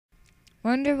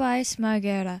Wonderweiss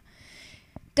Margera.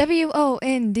 Wonderweiss.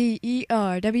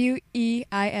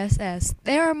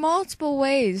 There are multiple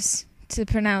ways to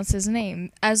pronounce his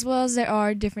name, as well as there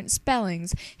are different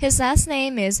spellings. His last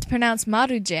name is pronounced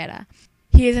Marugera.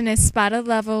 He is an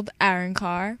espada-leveled iron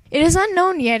car. It is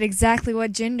unknown yet exactly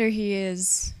what gender he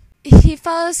is. He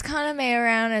follows Kaname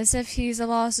around as if he's a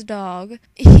lost dog.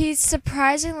 He's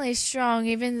surprisingly strong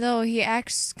even though he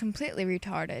acts completely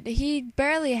retarded. He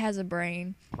barely has a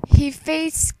brain. He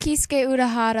faced Kisuke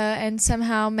Urahara and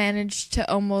somehow managed to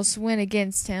almost win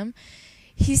against him.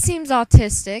 He seems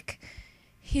autistic.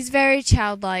 He's very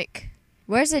childlike.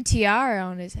 Wears a tiara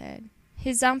on his head.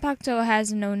 His zanpakuto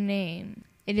has no name.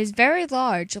 It is very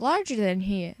large, larger than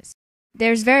he is.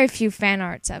 There's very few fan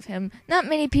arts of him. Not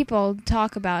many people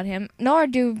talk about him, nor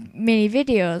do many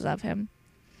videos of him.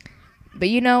 But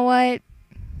you know what?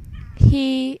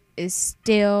 He is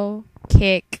still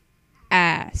kick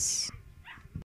ass.